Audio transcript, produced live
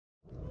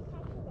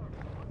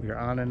We're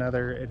on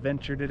another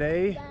adventure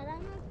today,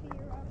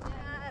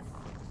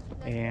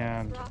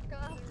 and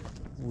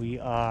we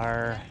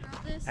are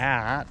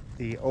at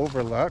the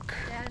overlook.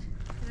 Dad,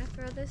 can I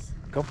throw this?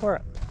 Go for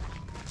it.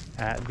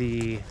 At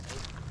the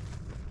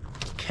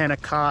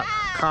Kennecott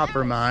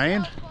copper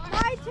mine,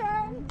 My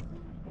turn.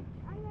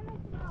 I'm gonna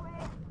throw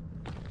it.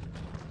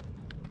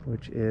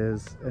 which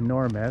is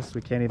enormous.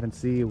 We can't even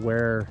see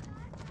where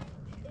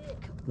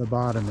the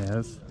bottom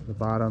is. The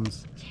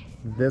bottom's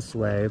this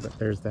way, but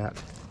there's that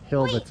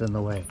hill that's in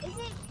the way. Is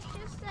it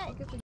just that?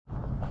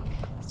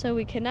 So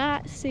we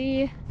cannot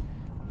see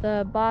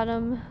the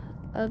bottom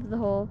of the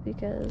hole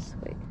because,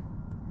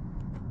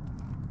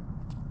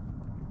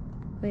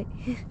 wait,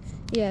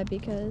 yeah,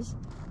 because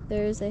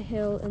there's a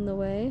hill in the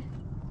way.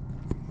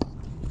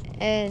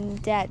 And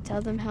Dad,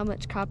 tell them how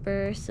much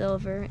copper,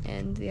 silver,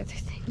 and the other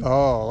thing.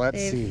 Oh, let's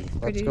they've see.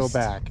 Let's go produced.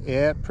 back.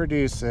 It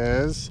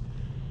produces,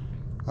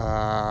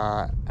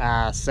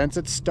 since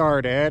it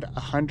started,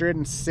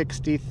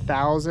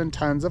 160,000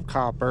 tons of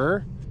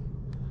copper,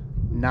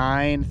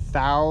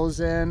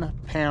 9,000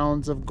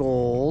 pounds of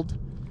gold,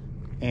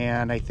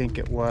 and I think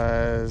it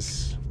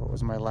was, what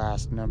was my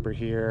last number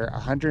here?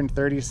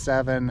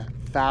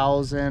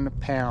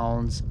 137,000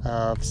 pounds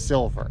of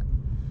silver.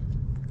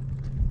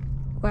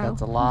 Wow.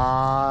 That's a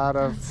lot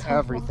of That's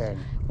everything.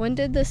 When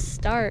did this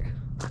start?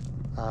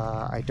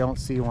 I don't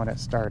see when it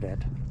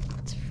started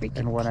It's freaking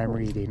and what I'm cool.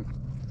 reading.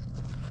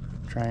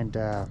 Trying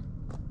to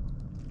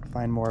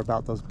find more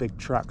about those big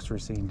trucks we're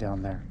seeing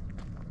down there.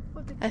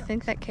 I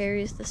think that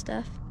carries the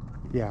stuff.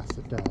 Yes,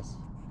 it does.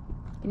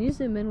 Can you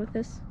zoom in with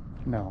this?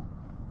 No.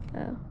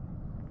 Oh,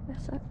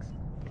 that sucks.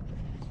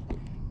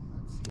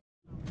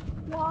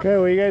 Okay,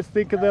 what do you guys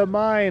think of the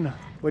mine?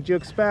 What'd you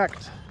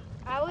expect?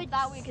 I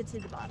Thought we could see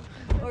the bottom,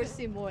 or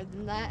see more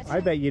than that.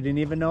 I bet you didn't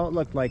even know it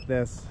looked like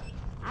this.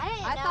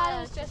 I thought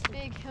it was just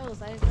big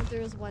hills. I didn't know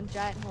there was one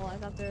giant hole. I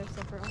thought there were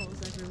separate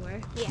holes everywhere.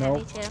 Yeah, Nope.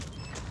 me too.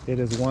 It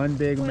is one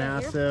big, Wait,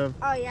 massive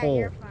Oh yeah, hole.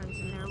 your phone's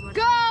in there. What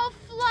Go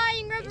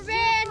flying rubber is your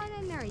band! phone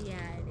in there? Yeah,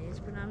 it is,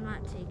 but I'm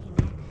not taking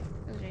it.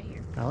 It's right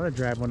here. I want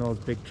to drive one of those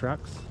big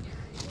trucks.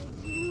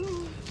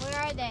 Where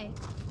are they?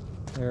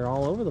 They're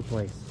all over the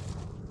place.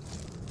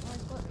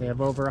 They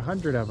have over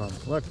 100 of them.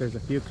 Look, there's a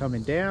few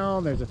coming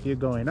down. There's a few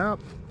going up.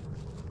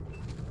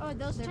 Oh,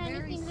 those They're tiny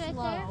very things right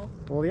slow.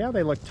 Well, yeah,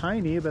 they look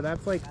tiny, but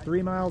that's like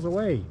 3 miles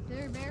away.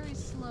 They're very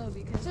slow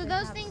because. there. So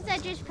those things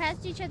that just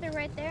passed each other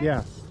right there?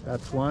 Yes,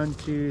 that's 1,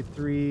 2,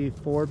 3,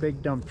 4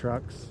 big dump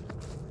trucks.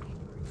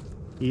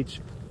 Each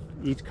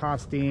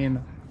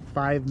costing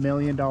 $5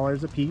 million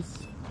a piece.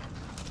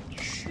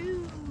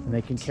 And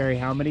they can carry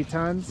how many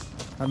tons?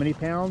 How many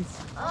pounds?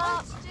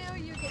 Still,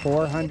 you get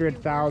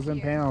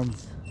 400,000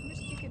 pounds. How much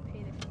do you get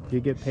paid? You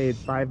get paid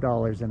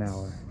 $5 an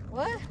hour.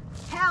 What?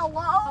 Hello.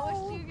 How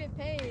much do you get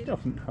I paid?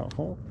 don't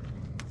know.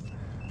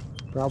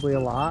 Probably a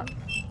lot.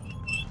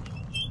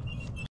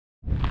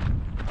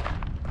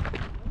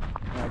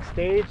 Now,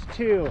 stage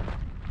 2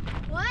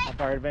 What?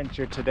 of our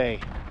adventure today.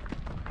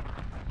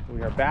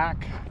 We are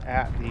back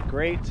at the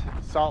Great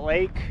Salt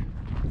Lake.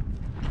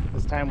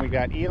 This time we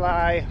got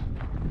Eli.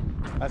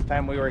 Last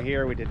time we were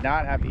here, we did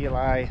not have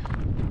Eli.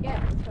 Yeah,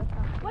 that's what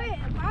I thought. Wait,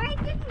 why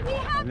didn't we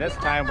have And this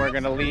time we're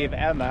going to leave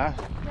Emma,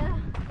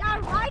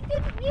 Dad, why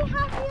didn't we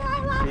have the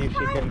eye last see if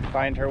she can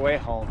find her way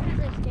home.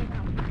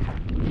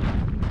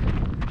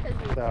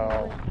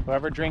 So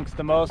whoever drinks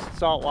the most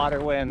salt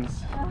water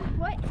wins.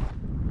 What?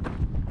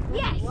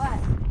 Yes.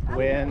 What?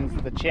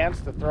 Wins the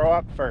chance to throw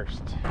up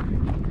first.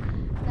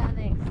 That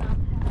makes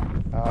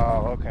sense.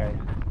 Oh, okay.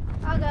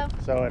 I'll go.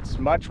 So it's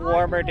much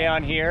warmer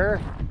down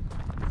here.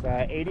 It's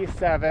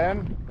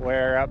 87,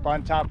 where up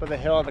on top of the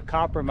hill of the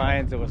copper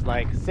mines it was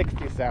like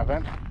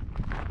 67.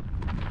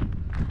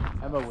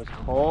 Emma was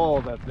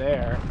cold up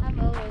there. I'm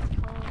always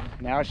cold.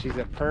 Now she's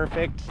at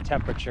perfect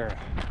temperature.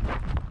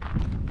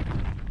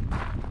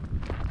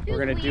 We're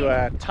gonna do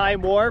a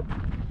time warp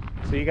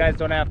so you guys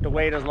don't have to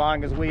wait as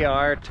long as we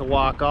are to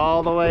walk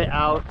all the way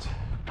out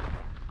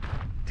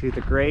to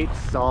the Great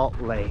Salt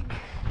Lake.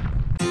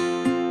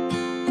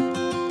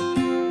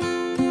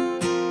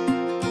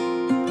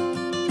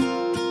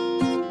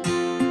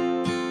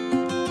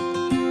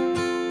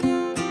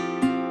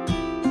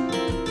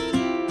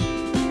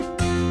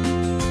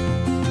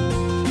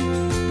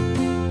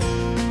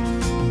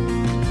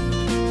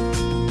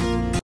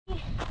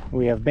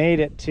 We have made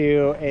it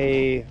to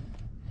a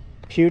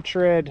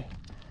putrid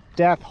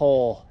death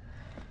hole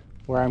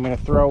where I'm going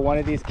to throw one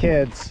of these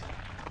kids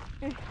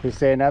who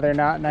say another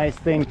not nice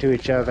thing to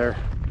each other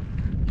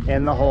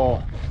in the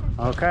hole.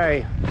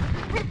 Okay.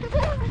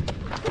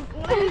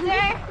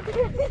 Loser.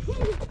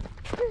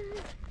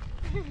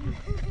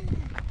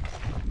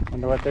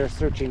 Wonder what they're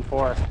searching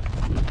for.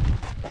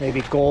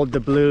 Maybe gold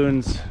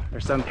doubloons or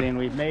something.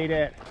 We've made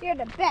it You're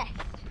the best.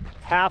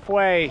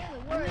 halfway.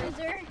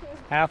 Loser.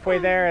 Halfway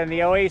there in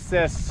the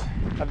oasis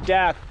of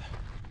death.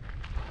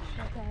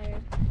 So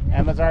tired.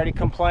 Emma's already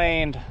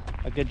complained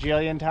a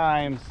gajillion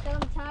times. So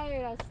I'm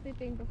tired. I was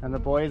sleeping before. And the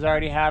boys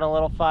already had a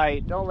little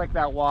fight. Don't lick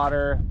that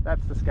water.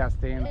 That's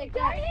disgusting. They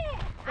got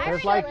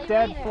There's like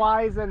dead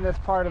flies in this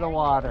part of the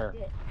water.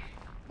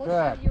 We'll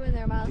Good. shove you in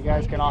there, Miles. You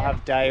guys can all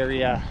have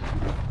diarrhea.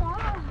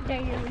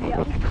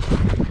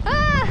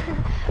 Ah!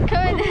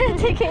 Come in,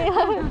 take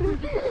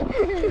Caleb.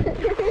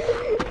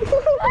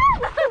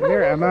 Come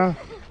here, Emma,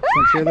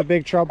 since you're the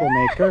big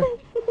troublemaker.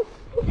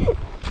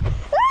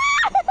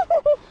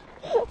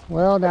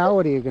 Well, now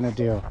what are you gonna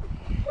do?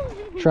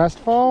 Trust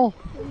fall?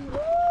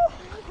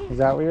 Is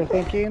that what you're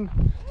thinking?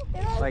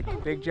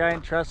 Like big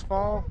giant trust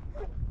fall?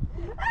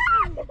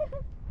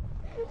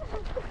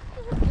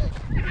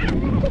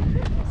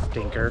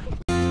 Stinker.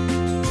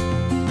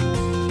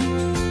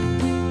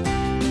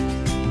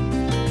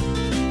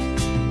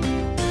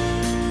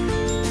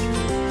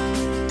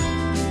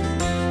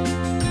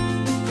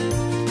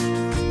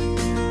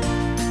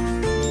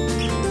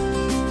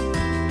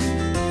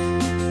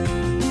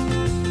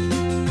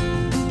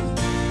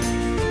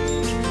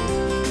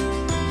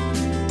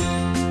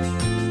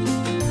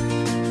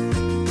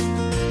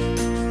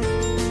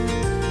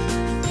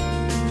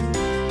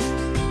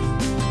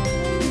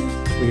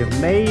 We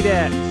have made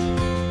it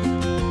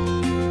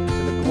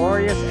to the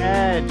glorious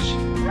edge,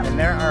 and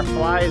there are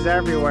flies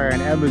everywhere,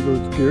 and Emma's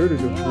so scared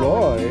of the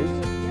flies.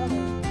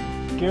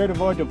 Scared of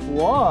all the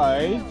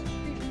flies?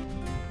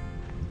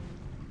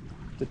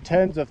 The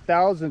tens of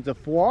thousands of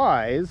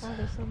flies. Oh,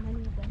 there's so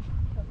many of them.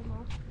 Cut them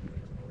off.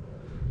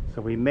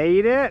 So we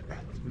made it.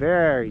 It's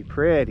very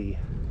pretty.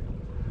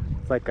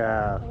 It's like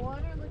The a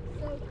water looks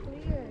so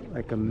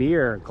clear.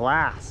 mirror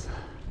glass.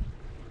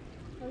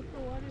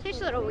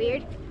 Tastes a little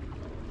weird.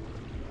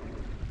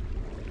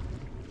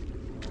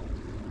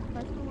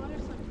 Why is the water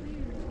so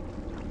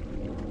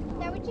clear?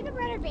 Dad, we should have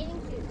brought our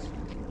bathing suits.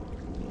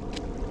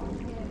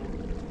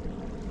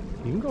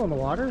 You can go in the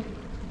water.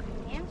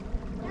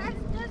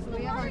 Does the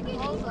We have water our get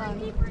clothes on.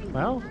 deeper and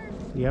Well, deeper?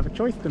 you have a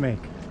choice to make.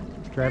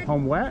 Drive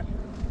home wet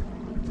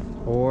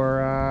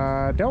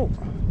or don't.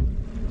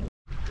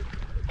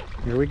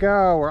 Here we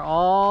go. We're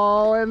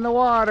all in the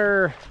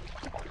water.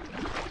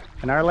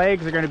 And our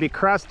legs are going to be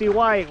crusty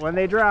white when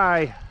they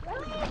dry.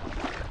 Really?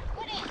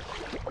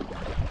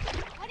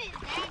 What is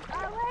that?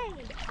 Our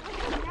leg.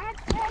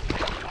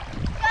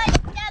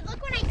 Dad,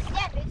 look when I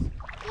step. It's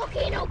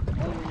volcano.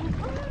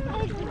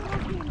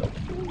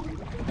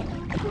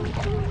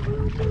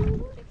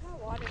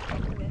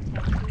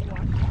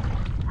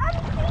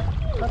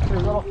 Look,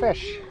 there's little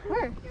fish.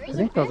 Where? I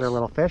think those are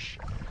little fish.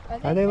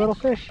 Are they fish? little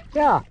fish?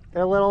 Yeah,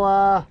 they're little,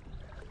 oh,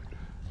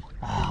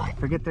 I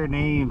forget their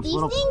names. These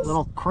little, things?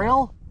 little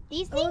krill?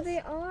 These Oh, things? they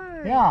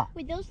are. Yeah,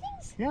 With those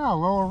things? yeah,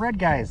 little red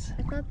guys.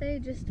 I thought they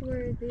just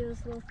were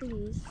those little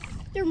thingies.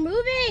 They're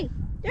moving.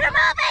 They're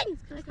moving.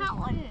 I caught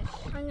one.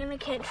 I'm gonna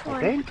catch I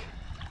one. think.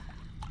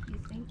 You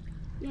think?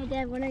 Yeah,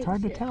 Dad, when I It's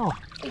hard to tell.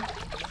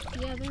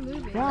 Yeah, they're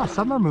moving. Yeah,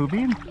 some are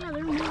moving. Yeah,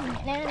 they're moving.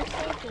 They're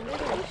sinking.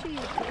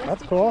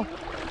 That's cool.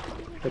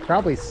 They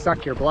probably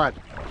suck your blood.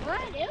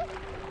 What?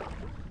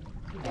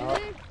 Oh,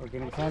 we're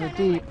getting kind of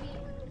deep.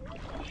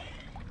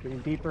 Getting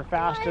deeper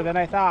faster than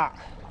I thought.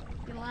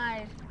 You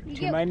lied.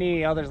 To my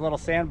knee. Oh, there's a little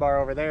sandbar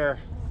over there.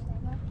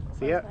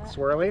 See it?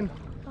 Swirling?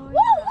 Whoa,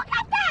 look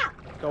at that!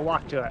 Go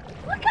walk to it.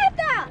 Look at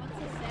that!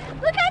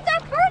 Look at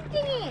that bird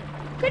thingy!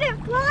 Could it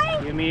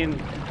fly? You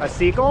mean a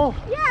seagull?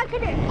 Yeah,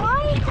 could it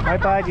fly? I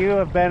thought you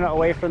have been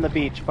away from the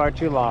beach far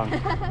too long.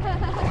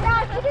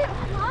 Dad, could it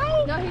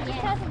fly? No, he just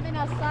hasn't been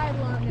outside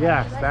long enough.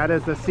 Yes, that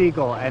is a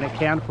seagull, and it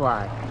can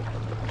fly.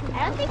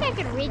 I don't think I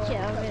could reach it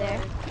over there.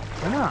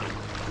 Why not?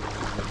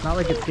 It's not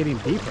like it's getting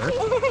deeper.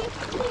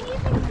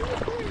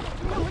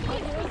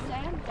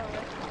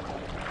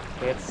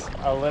 It's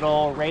a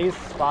little raised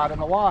spot in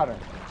the water.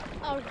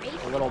 A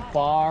race? A little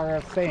bar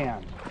of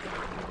sand.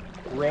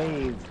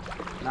 Raised,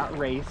 not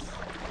race.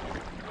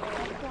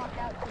 Let's walk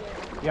out to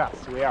it.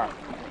 Yes, we are.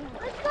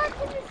 Let's go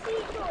to the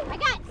seashore. I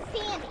got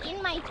sand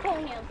in my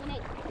toenails and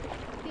it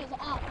feels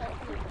awful.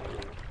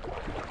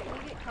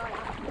 We'll get caught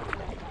up.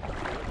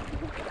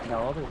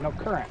 No, there's no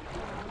current.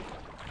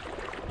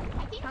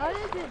 I think How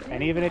does it do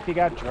And even if you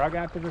got drug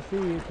out to the sea,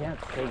 you can't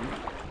sink.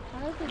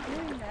 How is it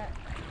doing that?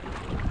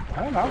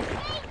 I don't know. mango.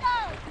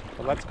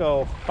 So let's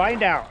go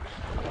find out.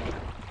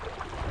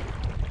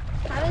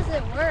 How does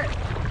it work?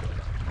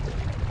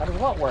 How does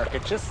what work?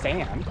 It's just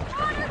sand. Yeah,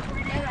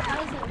 but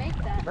how does it make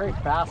that? Very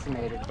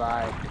fascinated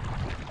by.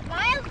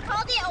 Miles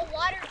called it a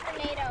water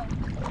tornado.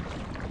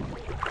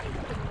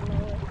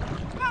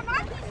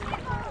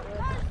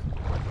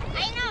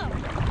 I know.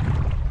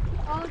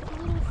 Oh, it's a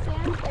little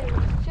sand thing.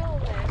 It's chill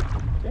there.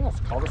 Yeah, it's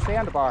called a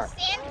sandbar.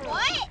 Sand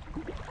what?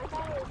 I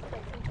thought it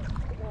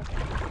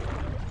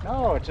was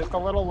No, it's just a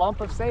little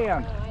lump of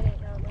sand. Oh, I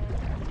didn't know that.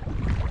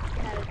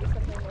 That'd be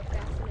something more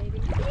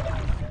fascinating.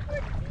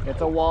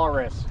 It's a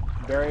walrus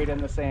buried in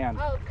the sand.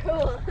 Oh,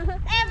 cool.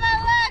 Emma,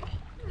 look.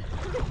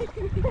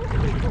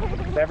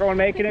 Is everyone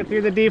making it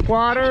through the deep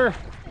water?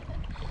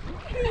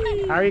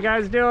 How are you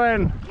guys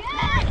doing?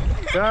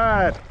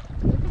 Good.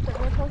 Look at the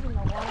ripples in the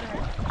water.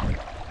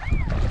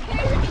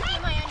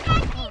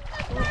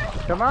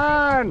 Come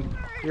on.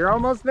 You're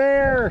almost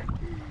there.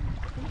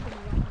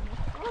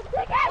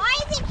 Why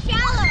is it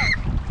shallow?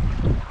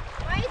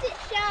 Why is it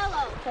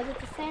shallow?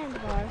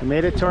 sandbar. We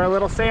made it to our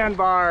little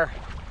sandbar.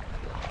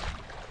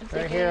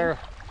 Right here.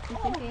 I'm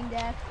sinking,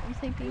 Dad. I'm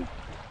sinking.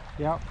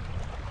 Yep.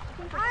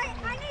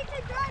 I need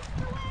to dodge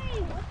the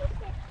wave. What's this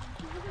thing?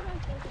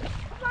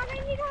 Come on, I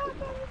need help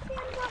on the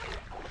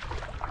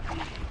sandbar.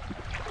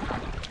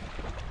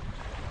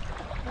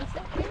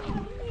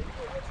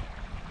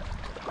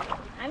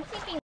 I'm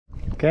sinking.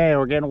 Okay,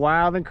 we're getting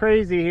wild and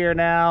crazy here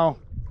now.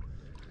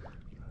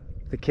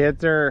 The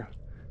kids are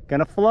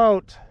gonna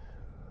float.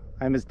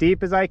 I'm as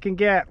deep as I can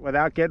get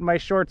without getting my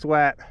shorts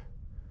wet.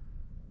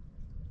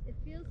 It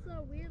feels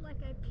so weird, like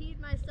I peed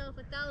myself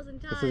 1,000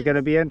 times. This is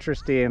gonna be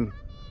interesting.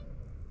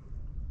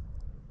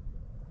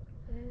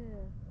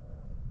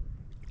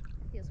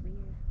 Feels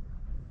weird.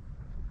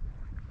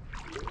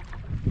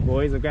 The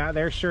boys have got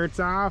their shirts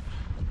off.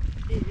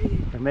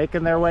 They're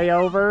making their way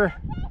over.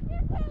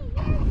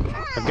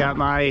 I've got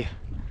my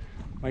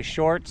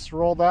shorts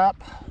rolled up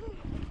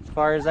as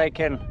far as I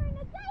can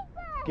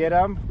get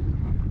them.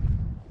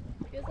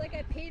 Feels like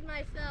I peed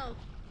myself.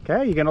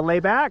 Okay, you gonna lay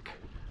back?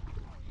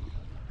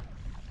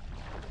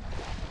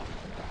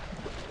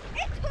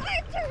 It's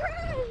hard to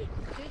run.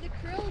 Do the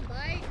krill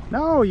bite.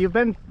 No, you've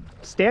been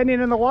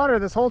standing in the water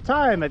this whole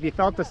time. Have you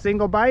felt a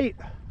single bite?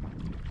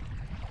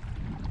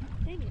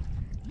 Dang it.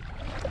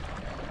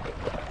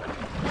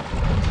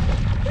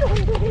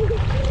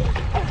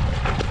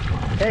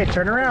 Hey,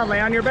 turn around, lay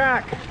on your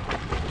back.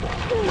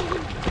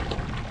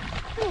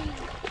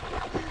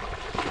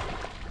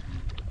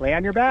 Lay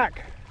on your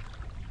back,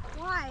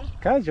 Why?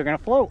 because you're gonna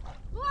float.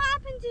 What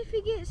happens if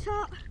you get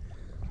salt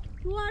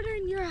water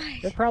in your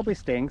eyes? It probably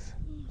stings.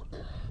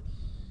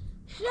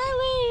 Should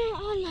I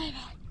lay on my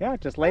back? Yeah,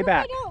 just lay What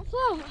back. if I don't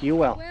float? You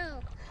will.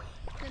 Well,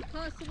 it's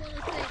impossible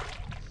to sink.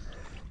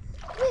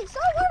 Wait,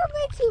 salt water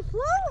makes you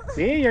float?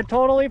 See, you're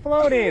totally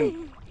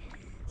floating.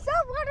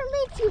 Salt water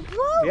makes you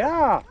float?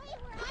 Yeah,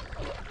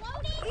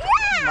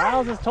 Yeah!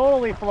 Miles is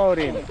totally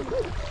floating.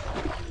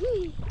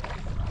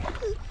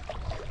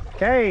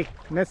 Okay,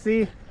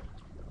 Missy.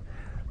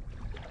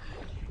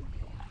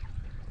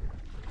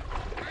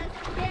 I'm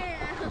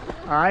scared.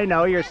 I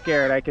know you're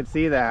scared. I can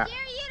see that. Dare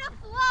you to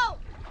float.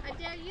 I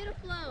dare you to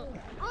float.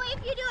 Only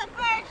if you do it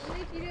first.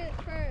 Only if you do it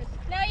first.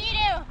 No, you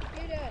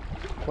do. You do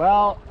it.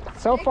 Well,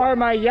 so far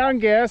my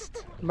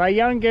youngest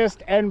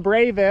and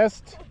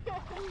bravest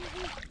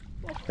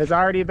has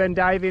already been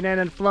diving in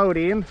and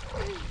floating.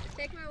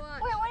 Take my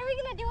watch. Wait, what are we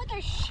going to do with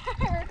our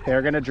shirt?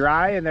 They're gonna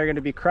dry and they're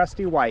gonna be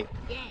crusty white.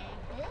 Yeah.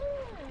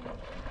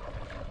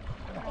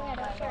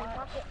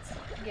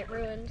 Get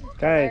ruined.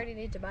 Okay. I already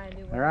need to buy a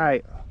new one. All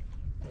right.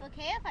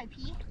 Okay if I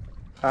pee?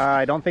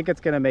 I don't think it's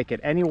gonna make it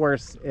any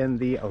worse in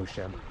the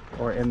ocean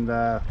or in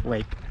the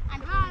lake.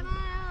 I'm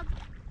up.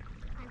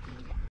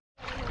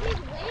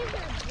 These waves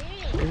are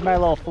big. Here's my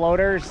little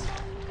floaters.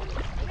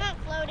 I'm not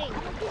floating.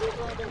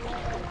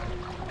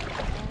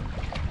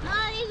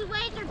 Oh, these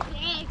waves are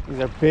big. These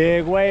are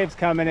big waves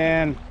coming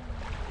in.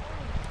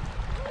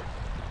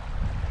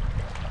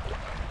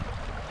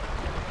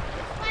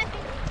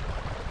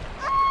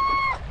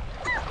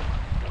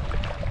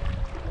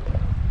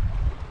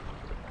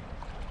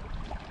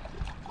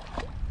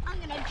 I'm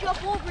gonna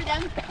jump over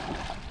them.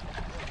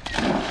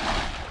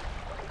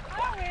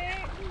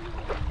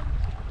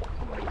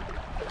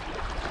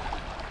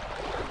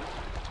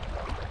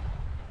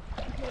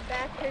 My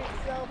back hurts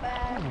so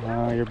bad.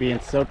 Oh, you're being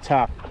so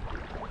tough.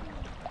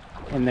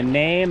 In the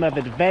name of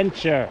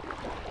adventure.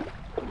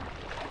 Dad,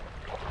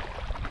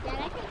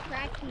 I can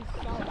crack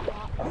these salt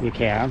rocks. You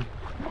can.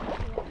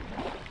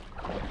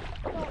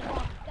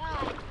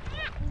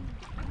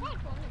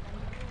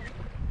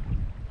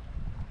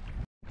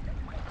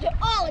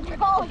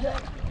 Oh,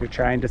 You're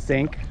trying to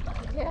sink.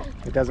 Yeah.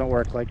 It doesn't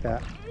work like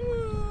that.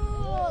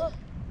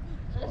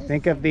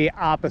 Think of the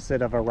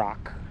opposite of a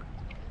rock.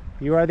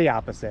 You are the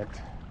opposite.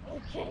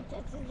 Okay,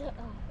 that's it.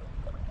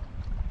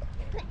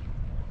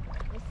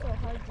 It's so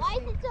hard to why is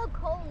see. it so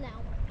cold now?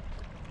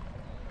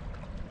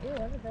 Ew,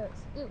 look at those.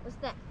 Ew, what's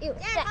that? Ew,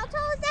 what's Dad, that? how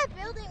tall is that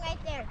building right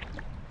there?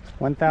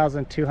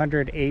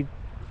 1,200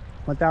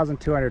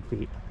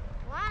 feet.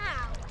 Wow.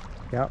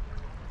 Yep.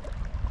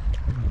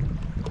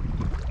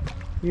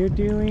 You're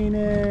doing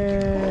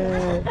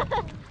it.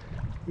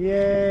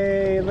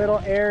 Yay, little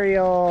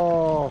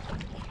Ariel.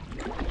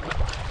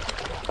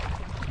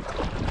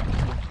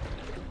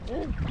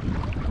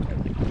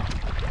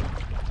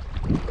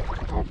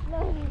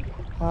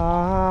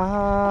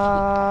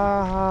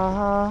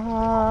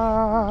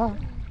 Ah.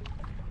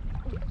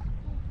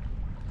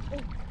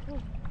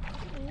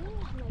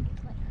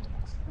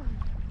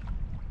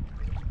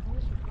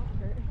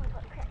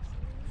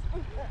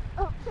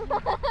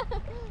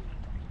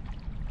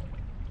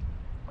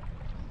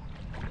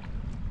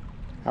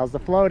 How's the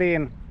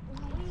floating?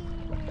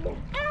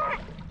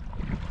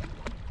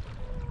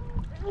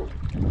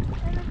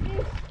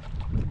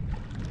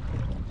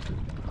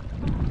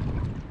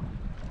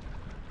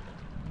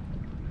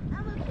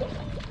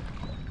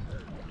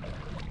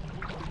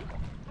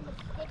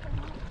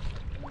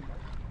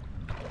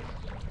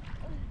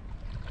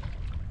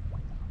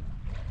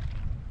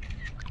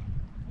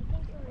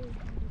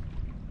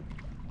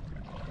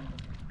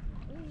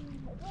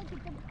 Look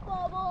at the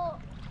bubble.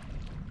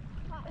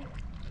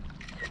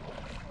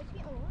 It's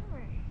getting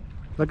warmer.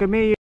 Look at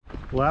me.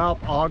 Well,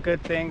 all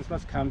good things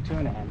must come to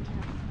an end.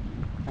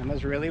 It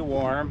was really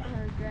warm.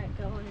 I regret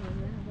going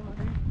in the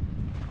water.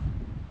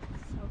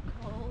 It's so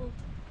cold.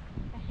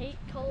 I hate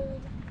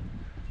cold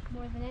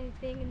more than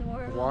anything in the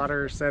world.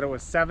 Water said it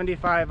was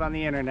 75 on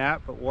the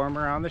internet, but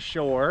warmer on the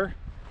shore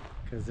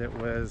because it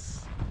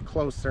was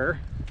closer.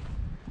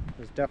 It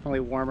was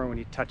definitely warmer when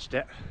you touched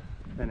it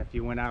than if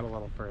you went out a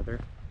little further.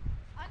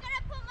 I'm gonna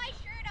put my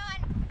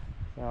shirt on.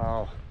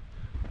 So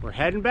we're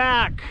heading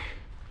back.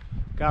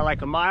 Got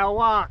like a mile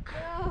walk.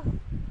 Oh,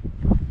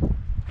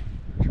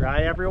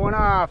 Dry everyone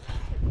off.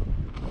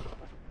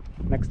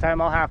 Next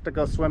time I'll have to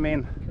go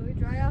swimming. can we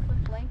dry off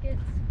with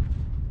blankets?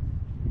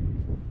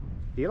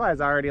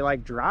 Eli's already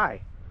like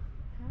dry.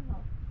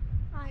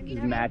 How?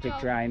 His magic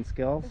drying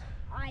skills.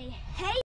 I hate